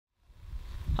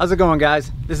How's it going,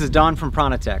 guys? This is Don from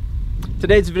Prana-Tech.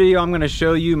 Today's video I'm going to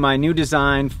show you my new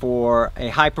design for a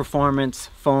high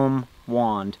performance foam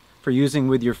wand for using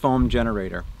with your foam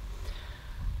generator.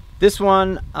 This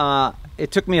one,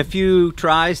 it took me a few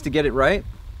tries to get it right.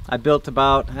 I built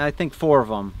about, I think, 4 of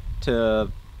them to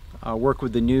work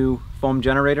with the new foam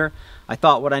generator. I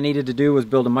thought what I needed to do was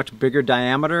build a much bigger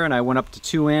diameter, and I went up to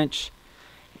 2-inch,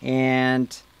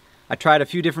 and I tried a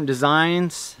few different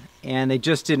designs and they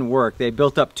just didn't work. They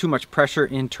built up too much pressure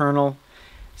internal.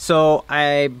 So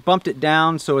I bumped it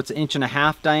down so it's 1.5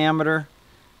 inch diameter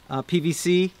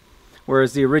PVC,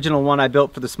 whereas the original one I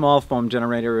built for the small foam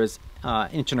generator is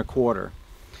 1.25 inch.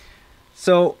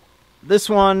 So this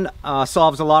one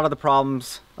solves a lot of the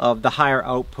problems of the higher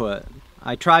output.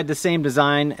 I tried the same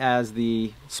design as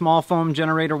the small foam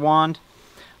generator wand,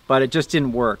 but it just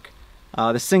didn't work.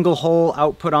 The single hole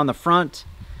output on the front,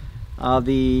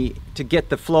 to get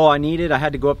the flow I needed, I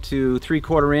had to go up to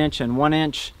 3/4 inch and 1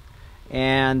 inch,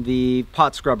 and the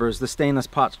pot scrubbers, the stainless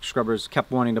pot scrubbers, kept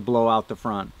wanting to blow out the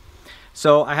front.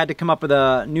 So I had to come up with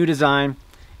a new design,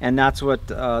 and that's what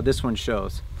this one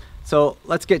shows. So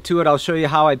let's get to it. I'll show you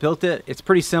how I built it. It's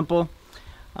pretty simple.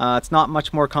 It's not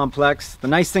much more complex. The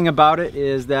nice thing about it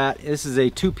is that this is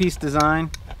a 2-piece design,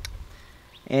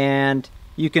 and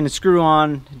you can screw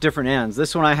on different ends.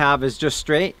 This one I have is just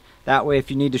straight. That way, if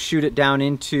you need to shoot it down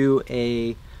into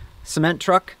a cement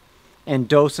truck and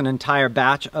dose an entire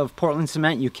batch of Portland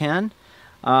cement, you can.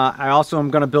 I also am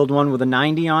going to build one with a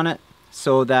 90 on it,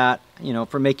 so that, you know,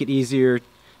 make it easier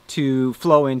to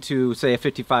flow into, say, a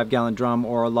 55-gallon drum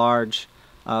or a large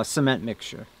cement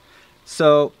mixture.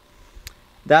 So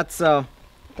that's the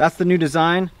new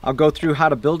design. I'll go through how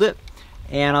to build it,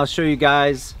 and I'll show you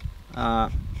guys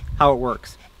how it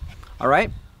works. All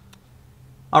right.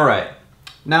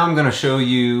 Now I'm going to show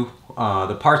you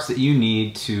the parts that you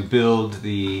need to build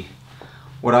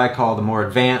what I call the more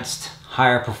advanced,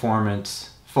 higher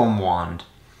performance foam wand.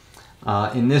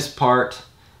 In this part,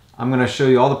 I'm going to show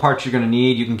you all the parts you're going to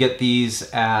need. You can get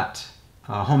these at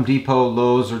Home Depot,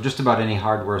 Lowe's, or just about any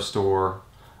hardware store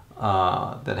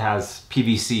that has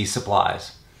PVC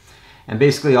supplies. And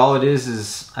basically all it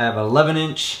is I have an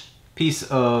 11-inch piece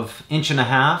of 1.5 inch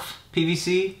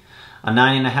PVC, a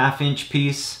 9.5 inch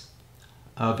piece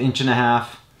of 1.5 inch.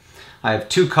 I have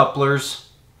 2 couplers,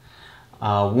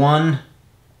 1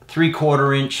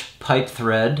 3/4 inch pipe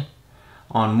thread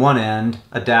on one end,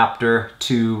 adapter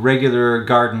to regular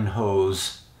garden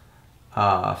hose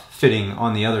fitting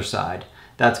on the other side.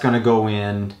 That's going to go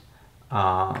in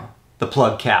the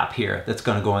plug cap here. That's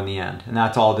going to go in the end, and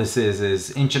that's all this is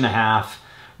 1.5 inch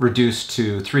reduced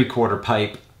to 3/4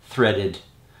 pipe threaded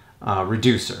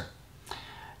reducer.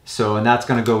 So, and that's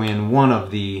going to go in one of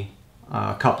the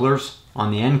couplers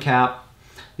on the end cap.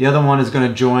 The other one is going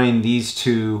to join these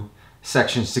 2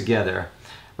 sections together.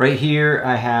 Right here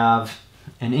I have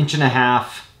an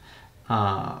 1.5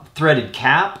 inch threaded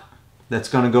cap that's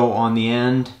going to go on the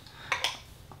end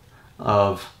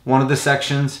of one of the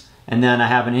sections, and then I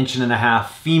have an 1.5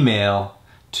 inch female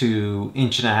to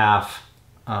 1.5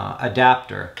 inch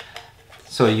adapter,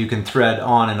 so you can thread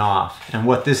on and off. And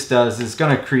what this does is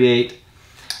going to create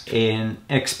an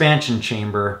expansion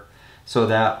chamber, so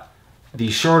that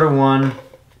the shorter one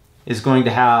is going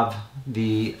to have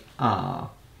the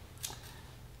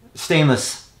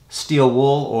stainless steel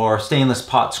wool or stainless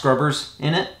pot scrubbers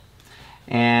in it,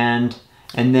 and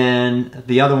then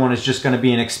the other one is just going to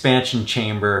be an expansion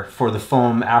chamber for the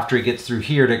foam after it gets through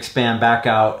here to expand back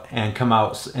out and come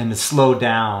out and to slow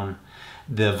down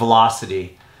the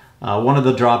velocity. One of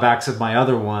the drawbacks of my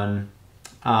other one,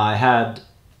 I had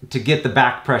to get the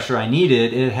back pressure I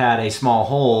needed, it had a small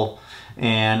hole,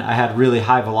 and I had really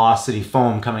high velocity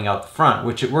foam coming out the front,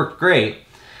 which it worked great,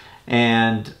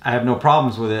 and I have no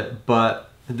problems with it,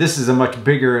 but this is a much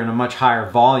bigger and a much higher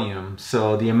volume,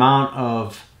 so the amount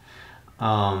of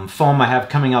foam I have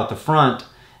coming out the front,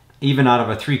 even out of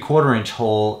a 3/4 inch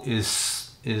hole,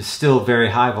 is still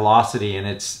very high velocity, and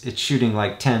it's shooting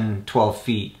like 10-12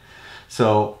 feet.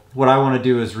 So what I want to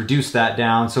do is reduce that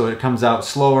down so it comes out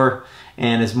slower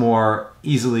and is more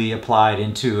easily applied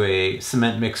into a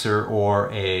cement mixer or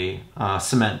a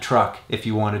cement truck if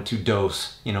you wanted to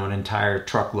dose, you know, an entire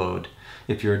truckload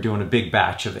if you're doing a big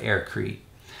batch of Aircrete.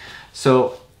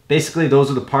 So basically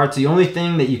those are the parts. The only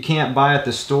thing that you can't buy at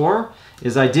the store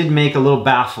is I did make a little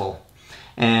baffle,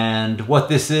 and what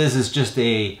this is just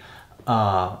a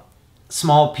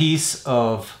small piece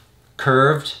of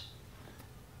curved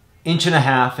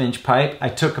 1.5 inch pipe. I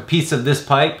took a piece of this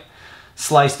pipe,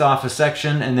 sliced off a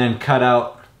section, and then cut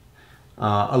out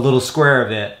a little square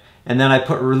of it, and then I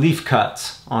put relief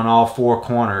cuts on all 4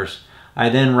 corners. I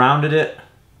then rounded it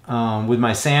with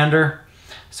my sander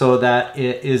so that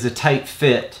it is a tight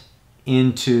fit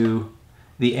into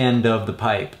the end of the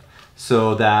pipe,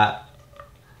 so that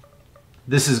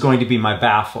this is going to be my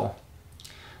baffle,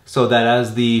 so that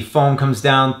as the foam comes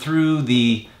down through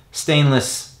the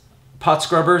stainless pot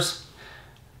scrubbers,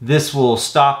 this will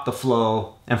stop the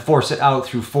flow and force it out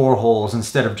through 4 holes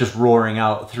instead of just roaring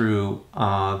out through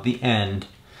the end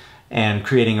and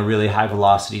creating a really high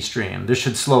velocity stream. This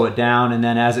should slow it down, and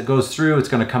then as it goes through, it's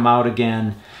going to come out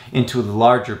again into the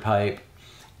larger pipe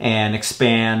and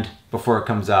expand before it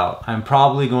comes out. I'm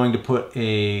probably going to put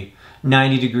a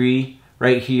 90-degree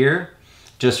right here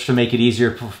just to make it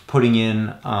easier for putting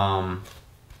in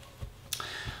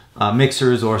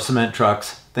mixers or cement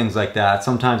trucks, things like that.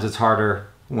 Sometimes it's harder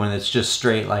when it's just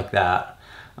straight like that.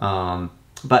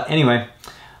 But anyway,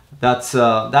 that's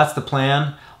the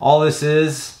plan. All this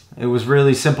is, it was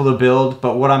really simple to build,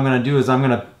 but what I'm going to do is I'm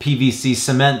going to PVC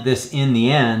cement this in the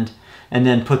end and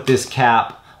then put this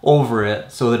cap over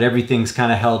it so that everything's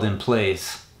kind of held in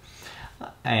place.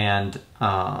 And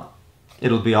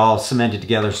it'll be all cemented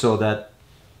together, so that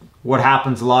what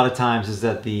happens a lot of times is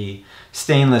that the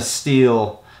stainless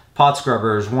steel pot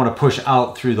scrubbers want to push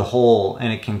out through the hole,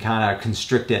 and it can kind of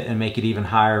constrict it and make it even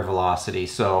higher velocity.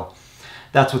 So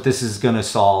that's what this is going to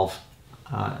solve,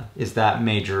 is that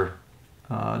major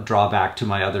drawback to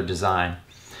my other design.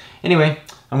 Anyway,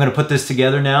 I'm going to put this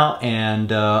together now,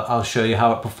 and I'll show you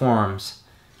how it performs.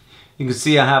 You can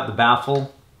see I have the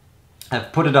baffle.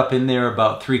 I've put it up in there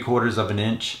about 3/4 of an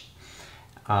inch.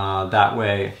 That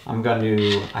way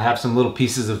I have some little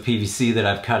pieces of PVC that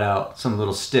I've cut out, some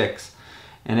little sticks,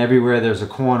 and everywhere there's a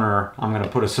corner I'm going to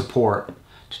put a support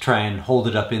to try and hold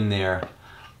it up in there.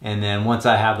 And then once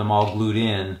I have them all glued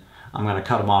in, I'm going to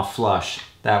cut them off flush.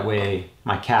 That way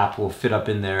my cap will fit up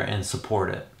in there and support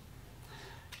it.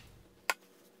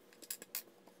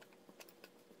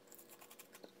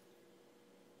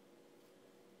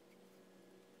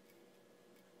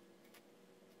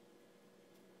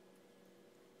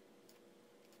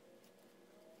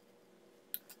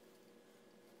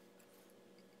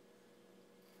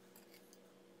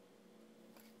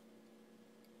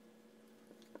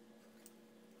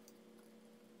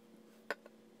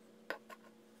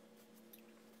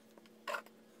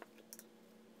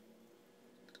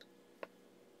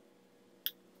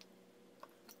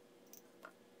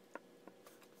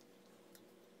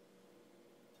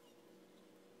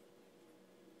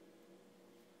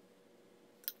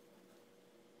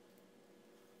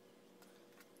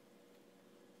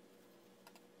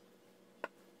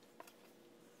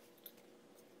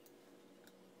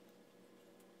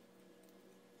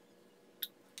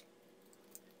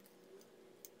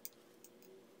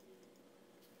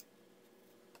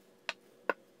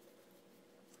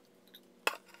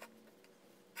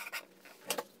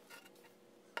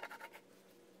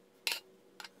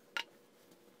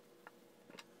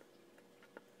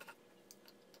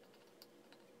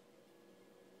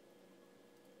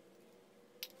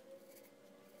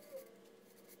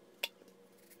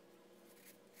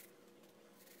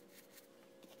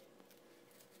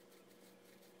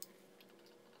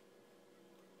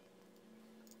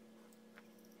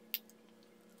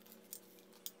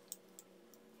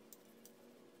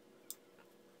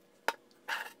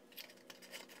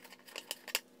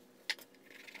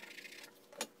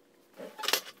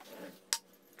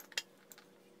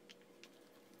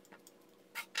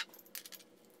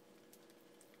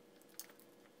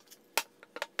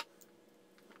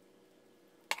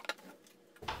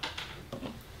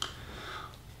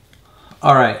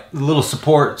 All right, the little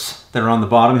supports that are on the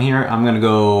bottom here, I'm gonna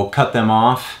go cut them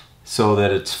off so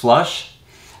that it's flush,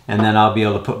 and then I'll be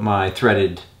able to put my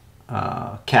threaded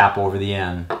cap over the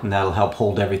end, and that'll help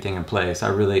hold everything in place. I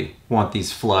really want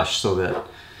these flush so that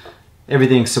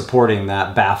everything's supporting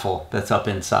that baffle that's up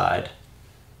inside.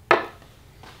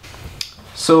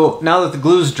 So now that the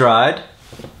glue's dried,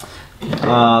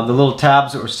 the little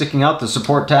tabs that were sticking out, the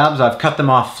support tabs, I've cut them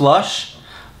off flush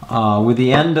with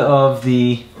the end of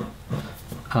the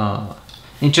 1.5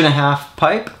 inch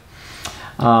pipe.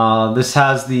 This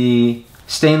has the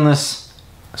stainless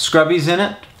scrubbies in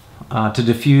it to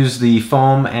diffuse the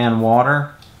foam and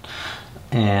water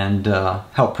and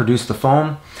help produce the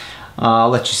foam. I'll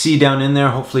let you see down in there.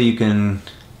 Hopefully you can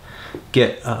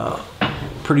get a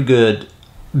pretty good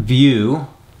view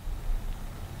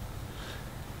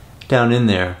down in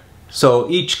there. So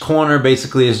each corner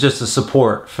basically is just a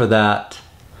support for that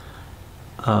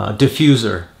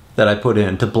diffuser that I put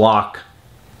in to block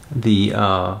the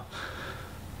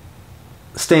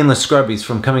stainless scrubbies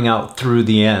from coming out through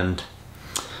the end.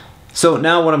 So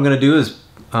now what I'm going to do is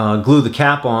glue the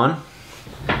cap on,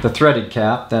 the threaded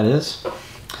cap that is.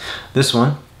 this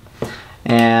one,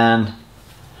 and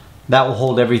that will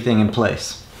hold everything in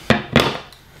place.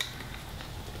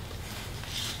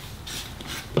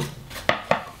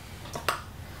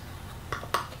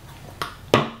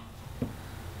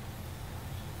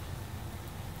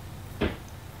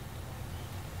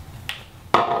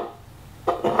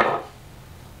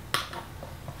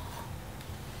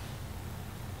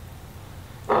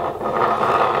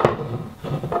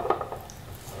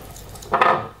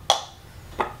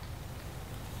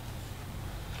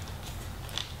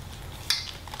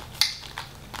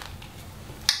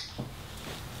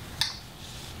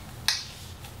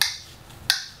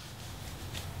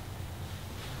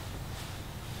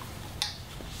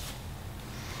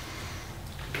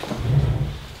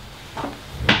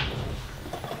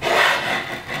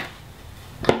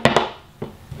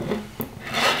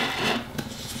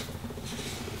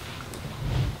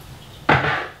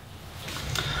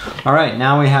 Alright,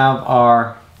 now we have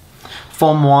our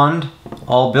foam wand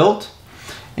all built,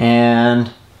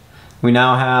 and we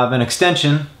now have an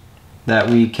extension that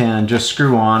we can just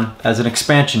screw on as an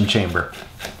expansion chamber.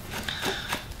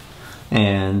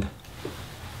 And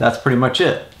that's pretty much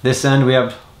it. This end we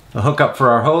have a hookup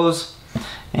for our hose,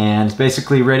 and it's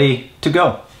basically ready to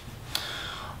go.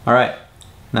 Alright,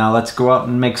 now let's go out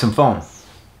and make some foam.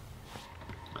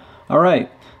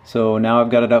 Alright, so now I've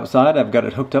got it outside. I've got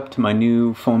it hooked up to my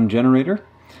new foam generator,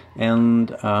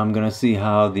 and I'm going to see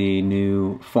how the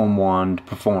new foam wand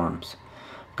performs.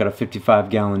 I've got a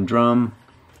 55-gallon drum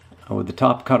with the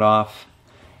top cut off,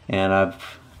 and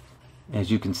as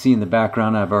you can see in the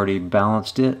background, I've already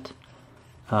balanced it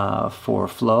for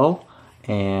flow,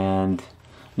 and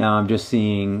now I'm just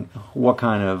seeing what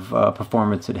kind of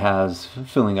performance it has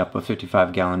filling up a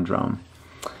 55-gallon drum.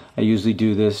 I usually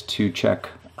do this to check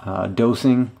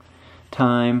dosing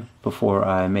time before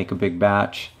I make a big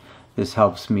batch. This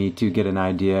helps me to get an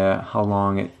idea how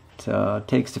long it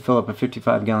takes to fill up a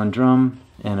 55-gallon drum,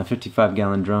 and a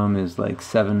 55-gallon drum is like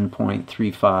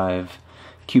 7.35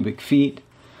 cubic feet.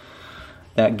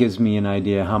 That gives me an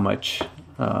idea how much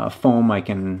foam I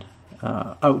can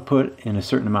output in a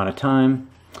certain amount of time.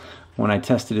 When I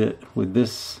tested it with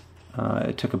this,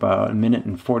 it took about 1 minute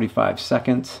and 45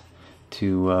 seconds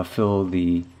to fill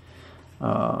the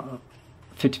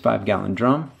 55-gallon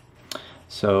drum.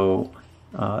 So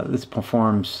this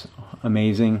performs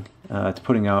amazing. It's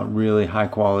putting out really high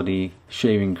quality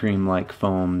shaving cream like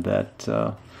foam that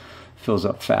fills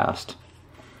up fast.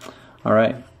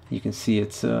 Alright, you can see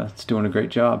it's doing a great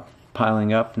job,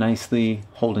 piling up nicely,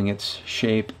 holding its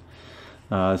shape.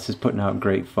 This is putting out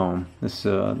great foam. This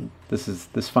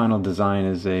final design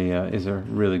is a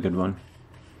really good one.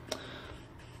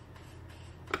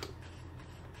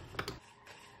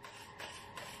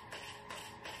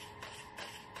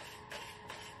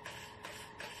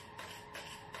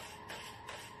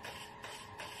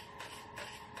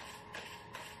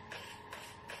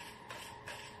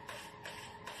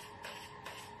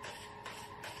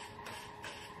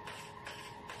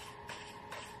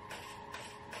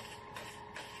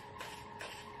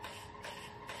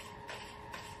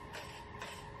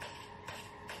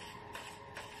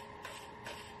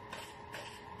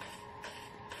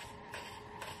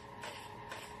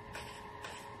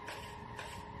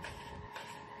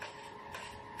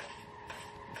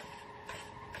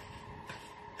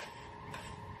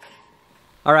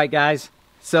 Alright guys,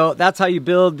 so that's how you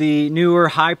build the newer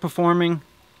high-performing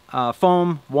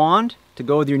foam wand to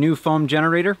go with your new foam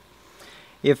generator.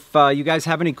 If you guys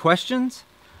have any questions,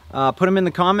 put them in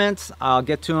the comments. I'll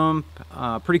get to them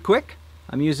pretty quick.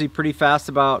 I'm usually pretty fast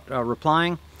about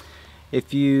replying.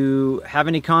 If you have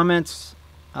any comments,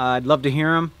 I'd love to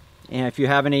hear them. And if you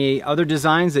have any other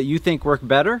designs that you think work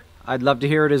better, I'd love to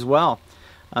hear it as well.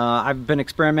 I've been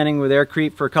experimenting with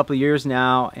Aircrete for a couple of years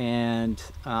now, and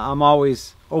I'm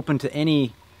always open to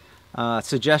any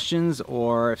suggestions,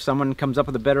 or if someone comes up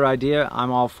with a better idea, I'm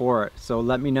all for it. So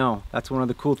let me know. That's one of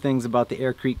the cool things about the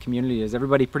Aircrete community, is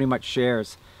everybody pretty much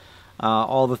shares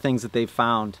all the things that they've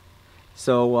found.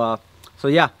 So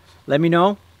yeah, let me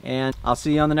know, and I'll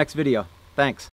see you on the next video. Thanks.